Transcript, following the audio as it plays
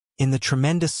In the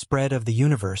tremendous spread of the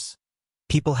universe,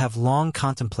 people have long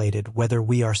contemplated whether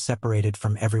we are separated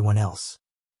from everyone else.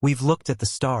 We've looked at the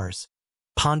stars,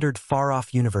 pondered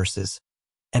far-off universes,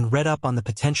 and read up on the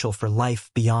potential for life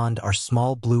beyond our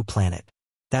small blue planet.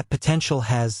 That potential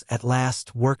has, at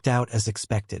last, worked out as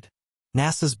expected.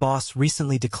 NASA's boss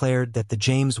recently declared that the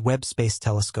James Webb Space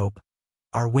Telescope,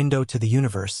 our window to the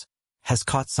universe, has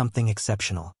caught something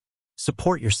exceptional.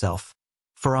 Support yourself,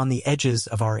 for on the edges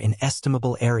of our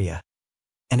inestimable area,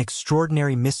 an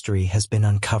extraordinary mystery has been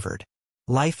uncovered.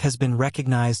 Life has been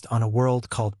recognized on a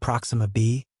world called Proxima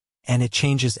B, and it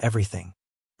changes everything.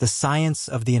 The science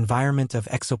of the environment of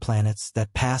exoplanets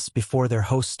that pass before their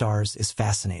host stars is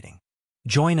fascinating.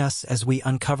 Join us as we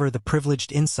uncover the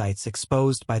privileged insights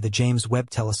exposed by the James Webb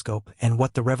Telescope and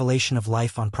what the revelation of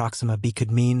life on Proxima B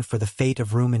could mean for the fate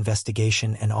of room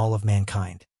investigation and all of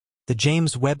mankind. The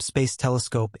James Webb Space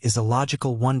Telescope is a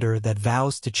logical wonder that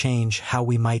vows to change how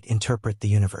we might interpret the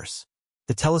universe.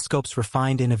 The telescope's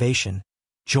refined innovation,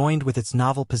 joined with its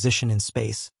novel position in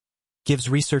space, gives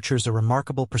researchers a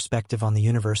remarkable perspective on the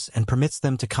universe and permits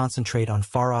them to concentrate on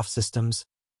far-off systems,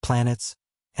 planets,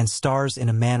 and stars in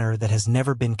a manner that has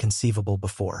never been conceivable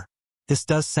before. This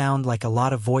does sound like a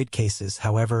lot of void cases,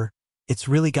 however, it's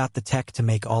really got the tech to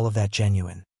make all of that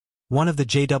genuine. One of the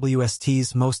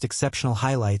JWST's most exceptional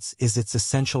highlights is its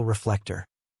essential reflector,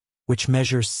 which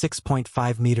measures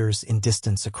 6.5 meters in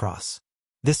distance across.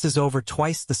 This is over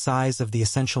twice the size of the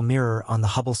essential mirror on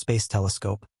the Hubble Space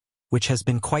Telescope, which has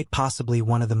been quite possibly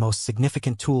one of the most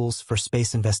significant tools for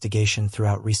space investigation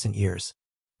throughout recent years.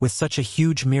 With such a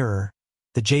huge mirror,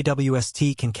 the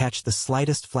JWST can catch the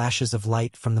slightest flashes of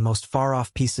light from the most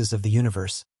far-off pieces of the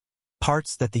universe,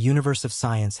 parts that the universe of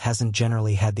science hasn't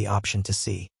generally had the option to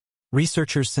see.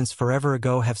 Researchers since forever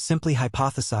ago have simply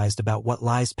hypothesized about what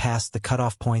lies past the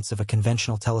cutoff points of a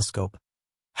conventional telescope.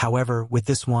 However, with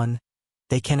this one,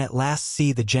 they can at last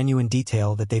see the genuine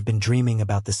detail that they've been dreaming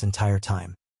about this entire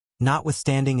time.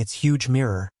 Notwithstanding its huge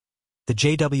mirror, the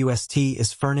JWST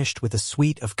is furnished with a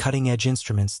suite of cutting-edge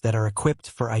instruments that are equipped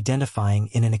for identifying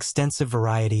in an extensive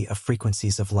variety of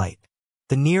frequencies of light.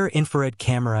 The near-infrared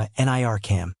camera,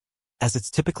 NIRCam, as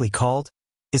it's typically called,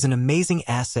 is an amazing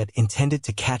asset intended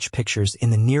to catch pictures in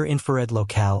the near-infrared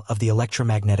locale of the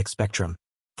electromagnetic spectrum.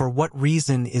 For what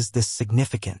reason is this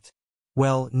significant?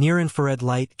 Well, near-infrared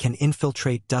light can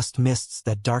infiltrate dust mists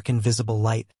that darken visible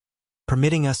light,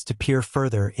 permitting us to peer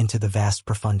further into the vast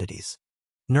profundities.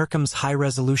 NIRCam's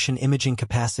high-resolution imaging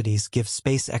capacities give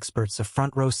space experts a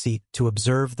front-row seat to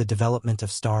observe the development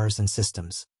of stars and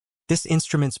systems. This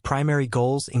instrument's primary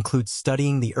goals include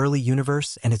studying the early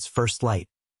universe and its first light,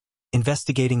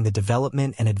 investigating the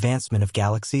development and advancement of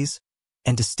galaxies,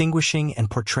 and distinguishing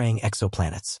and portraying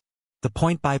exoplanets. The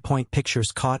point-by-point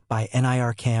pictures caught by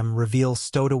NIRCam reveal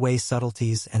stowed-away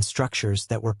subtleties and structures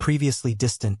that were previously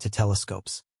distant to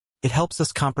telescopes. It helps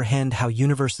us comprehend how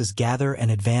universes gather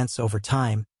and advance over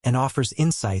time and offers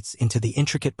insights into the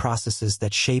intricate processes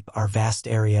that shape our vast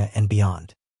area and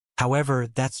beyond. However,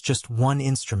 that's just one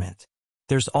instrument.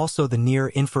 There's also the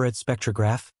Near-Infrared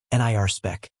Spectrograph,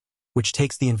 NIRSpec, which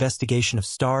takes the investigation of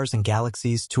stars and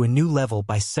galaxies to a new level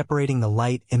by separating the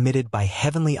light emitted by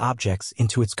heavenly objects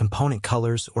into its component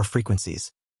colors or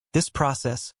frequencies. This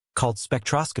process, called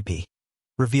spectroscopy,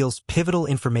 reveals pivotal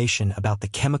information about the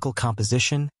chemical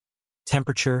composition,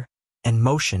 temperature, and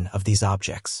motion of these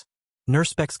objects.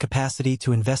 NIRSpec's capacity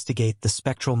to investigate the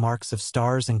spectral marks of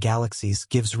stars and galaxies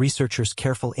gives researchers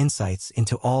careful insights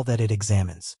into all that it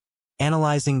examines.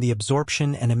 Analyzing the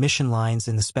absorption and emission lines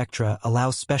in the spectra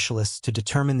allows specialists to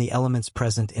determine the elements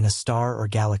present in a star or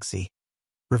galaxy,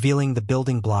 revealing the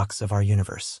building blocks of our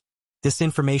universe. This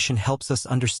information helps us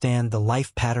understand the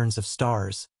life patterns of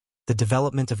stars, the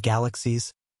development of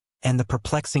galaxies, and the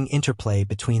perplexing interplay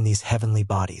between these heavenly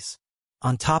bodies.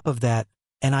 On top of that,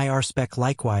 NIRSpec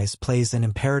likewise plays an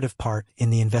imperative part in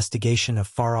the investigation of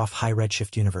far-off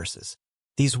high-redshift universes.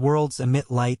 These worlds emit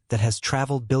light that has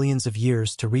traveled billions of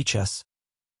years to reach us,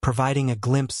 providing a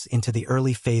glimpse into the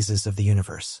early phases of the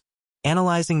universe.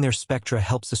 Analyzing their spectra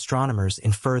helps astronomers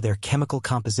infer their chemical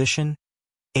composition,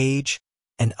 age,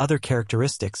 and other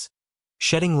characteristics,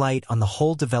 shedding light on the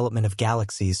whole development of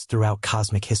galaxies throughout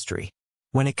cosmic history.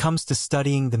 When it comes to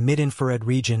studying the mid-infrared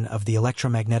region of the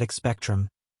electromagnetic spectrum,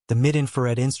 the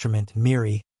mid-infrared instrument,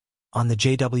 MIRI, on the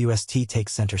JWST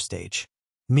takes center stage.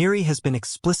 MIRI has been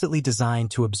explicitly designed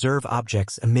to observe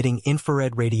objects emitting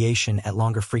infrared radiation at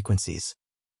longer frequencies,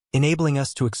 enabling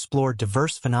us to explore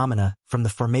diverse phenomena from the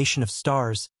formation of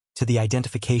stars to the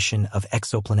identification of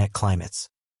exoplanet climates.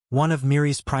 One of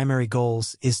MIRI's primary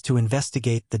goals is to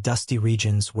investigate the dusty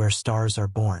regions where stars are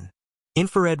born.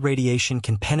 Infrared radiation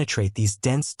can penetrate these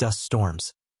dense dust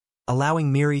storms, allowing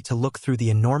MIRI to look through the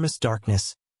enormous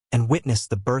darkness and witness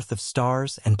the birth of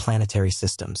stars and planetary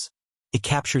systems. It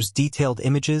captures detailed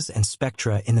images and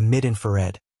spectra in the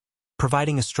mid-infrared,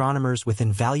 providing astronomers with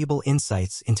invaluable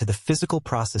insights into the physical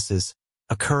processes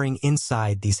occurring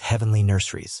inside these heavenly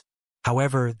nurseries.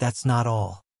 However, that's not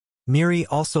all. MIRI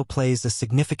also plays a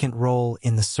significant role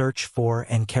in the search for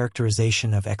and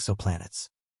characterization of exoplanets.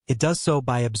 It does so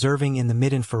by observing in the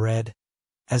mid-infrared,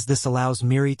 as this allows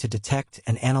MIRI to detect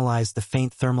and analyze the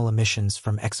faint thermal emissions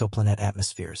from exoplanet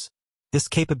atmospheres. This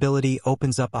capability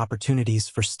opens up opportunities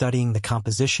for studying the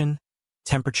composition,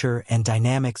 temperature, and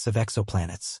dynamics of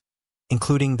exoplanets,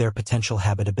 including their potential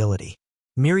habitability.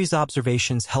 MIRI's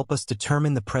observations help us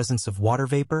determine the presence of water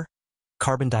vapor,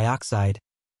 carbon dioxide,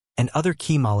 and other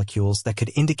key molecules that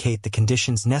could indicate the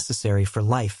conditions necessary for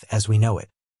life as we know it.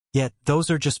 Yet, those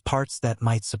are just parts that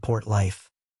might support life.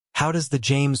 How does the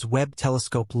James Webb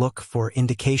Telescope look for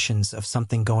indications of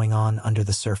something going on under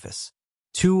the surface?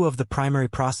 Two of the primary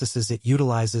processes it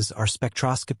utilizes are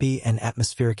spectroscopy and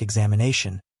atmospheric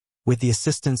examination, with the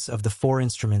assistance of the four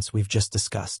instruments we've just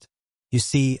discussed. You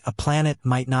see, a planet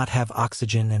might not have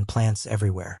oxygen and plants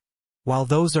everywhere. While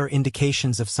those are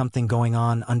indications of something going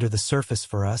on under the surface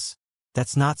for us,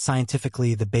 that's not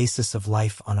scientifically the basis of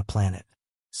life on a planet.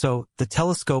 So, the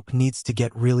telescope needs to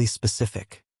get really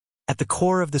specific. At the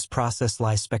core of this process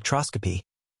lies spectroscopy,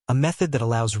 a method that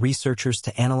allows researchers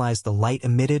to analyze the light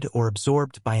emitted or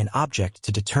absorbed by an object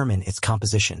to determine its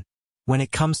composition. When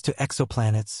it comes to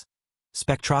exoplanets,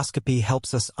 spectroscopy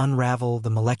helps us unravel the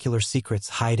molecular secrets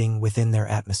hiding within their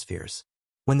atmospheres.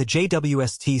 When the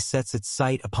JWST sets its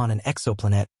sight upon an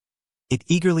exoplanet, it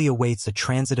eagerly awaits a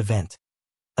transit event,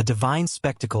 a divine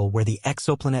spectacle where the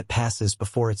exoplanet passes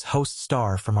before its host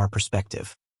star from our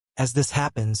perspective. As this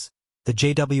happens, the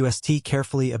JWST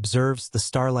carefully observes the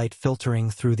starlight filtering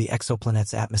through the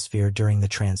exoplanet's atmosphere during the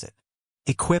transit.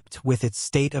 Equipped with its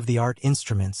state-of-the-art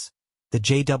instruments, the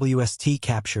JWST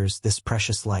captures this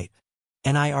precious light.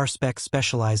 NIRSpec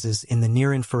specializes in the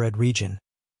near-infrared region,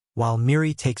 while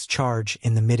MIRI takes charge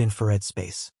in the mid-infrared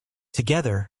space.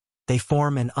 Together, they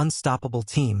form an unstoppable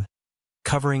team,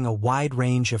 covering a wide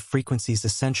range of frequencies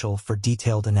essential for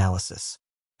detailed analysis.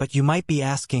 But you might be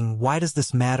asking, why does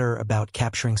this matter about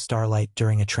capturing starlight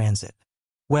during a transit?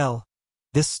 Well,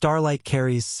 this starlight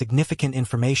carries significant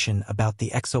information about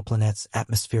the exoplanet's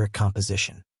atmospheric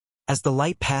composition. As the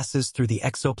light passes through the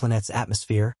exoplanet's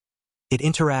atmosphere, it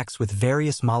interacts with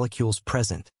various molecules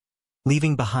present,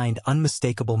 leaving behind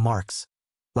unmistakable marks,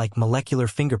 like molecular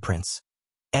fingerprints,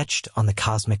 etched on the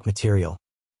cosmic material.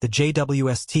 The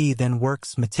JWST then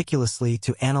works meticulously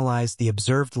to analyze the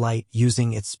observed light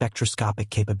using its spectroscopic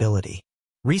capability.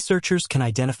 Researchers can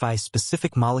identify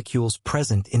specific molecules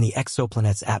present in the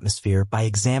exoplanet's atmosphere by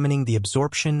examining the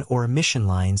absorption or emission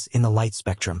lines in the light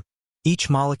spectrum. Each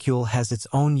molecule has its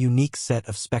own unique set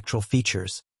of spectral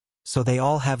features, so they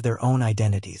all have their own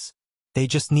identities. They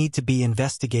just need to be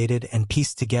investigated and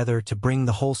pieced together to bring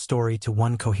the whole story to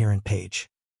one coherent page.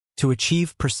 To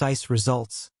achieve precise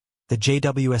results, the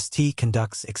JWST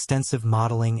conducts extensive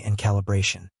modeling and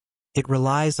calibration. It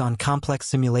relies on complex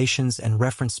simulations and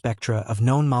reference spectra of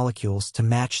known molecules to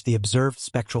match the observed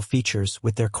spectral features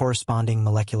with their corresponding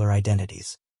molecular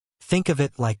identities. Think of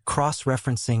it like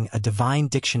cross-referencing a divine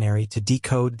dictionary to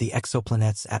decode the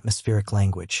exoplanet's atmospheric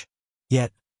language.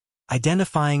 Yet,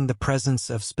 identifying the presence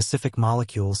of specific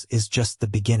molecules is just the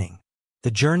beginning.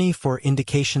 The journey for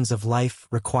indications of life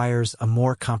requires a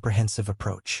more comprehensive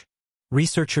approach.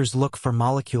 Researchers look for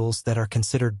molecules that are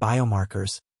considered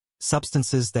biomarkers,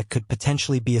 substances that could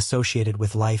potentially be associated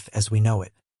with life as we know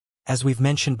it. As we've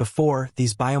mentioned before,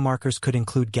 these biomarkers could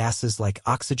include gases like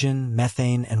oxygen,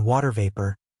 methane, and water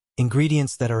vapor,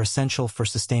 ingredients that are essential for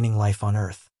sustaining life on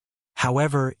Earth.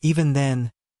 However, even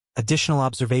then, additional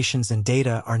observations and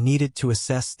data are needed to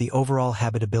assess the overall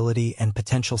habitability and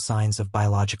potential signs of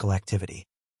biological activity.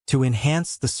 To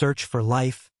enhance the search for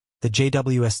life, the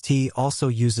JWST also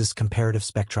uses comparative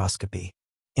spectroscopy.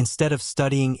 Instead of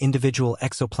studying individual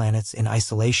exoplanets in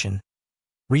isolation,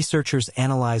 researchers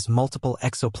analyze multiple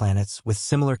exoplanets with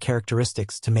similar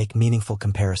characteristics to make meaningful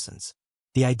comparisons.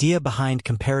 The idea behind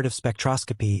comparative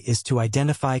spectroscopy is to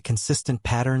identify consistent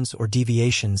patterns or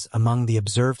deviations among the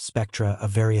observed spectra of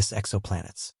various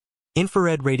exoplanets.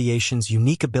 Infrared radiation's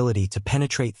unique ability to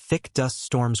penetrate thick dust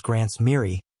storms grants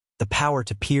MIRI the power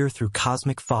to peer through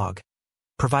cosmic fog,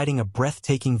 providing a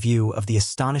breathtaking view of the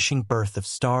astonishing birth of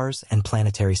stars and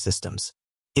planetary systems.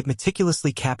 It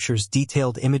meticulously captures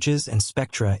detailed images and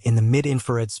spectra in the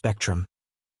mid-infrared spectrum,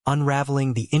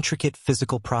 unraveling the intricate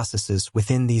physical processes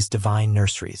within these divine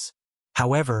nurseries.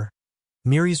 However,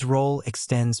 MIRI's role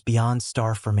extends beyond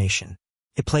star formation.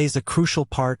 It plays a crucial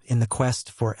part in the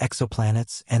quest for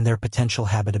exoplanets and their potential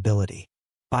habitability.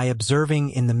 By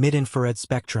observing in the mid-infrared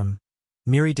spectrum,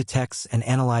 MIRI detects and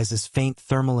analyzes faint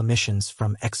thermal emissions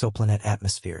from exoplanet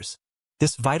atmospheres.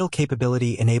 This vital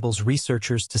capability enables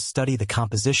researchers to study the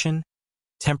composition,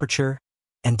 temperature,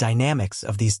 and dynamics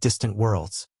of these distant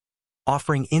worlds,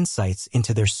 offering insights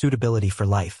into their suitability for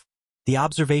life. The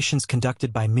observations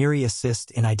conducted by MIRI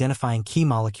assist in identifying key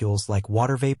molecules like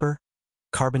water vapor,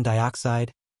 carbon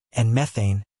dioxide, and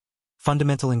methane,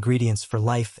 fundamental ingredients for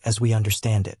life as we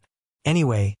understand it.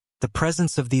 Anyway, the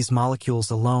presence of these molecules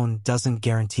alone doesn't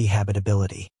guarantee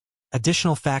habitability.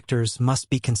 Additional factors must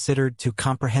be considered to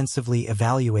comprehensively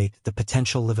evaluate the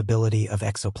potential livability of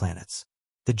exoplanets.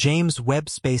 The James Webb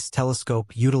Space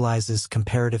Telescope utilizes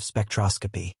comparative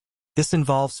spectroscopy. This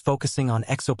involves focusing on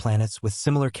exoplanets with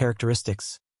similar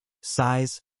characteristics,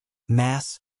 size,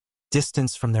 mass,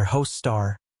 distance from their host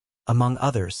star, among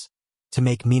others, to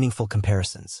make meaningful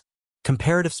comparisons.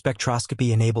 Comparative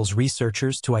spectroscopy enables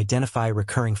researchers to identify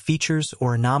recurring features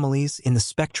or anomalies in the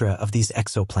spectra of these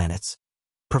exoplanets,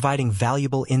 providing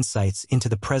valuable insights into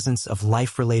the presence of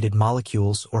life-related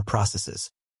molecules or processes.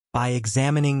 By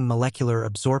examining molecular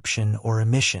absorption or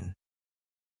emission,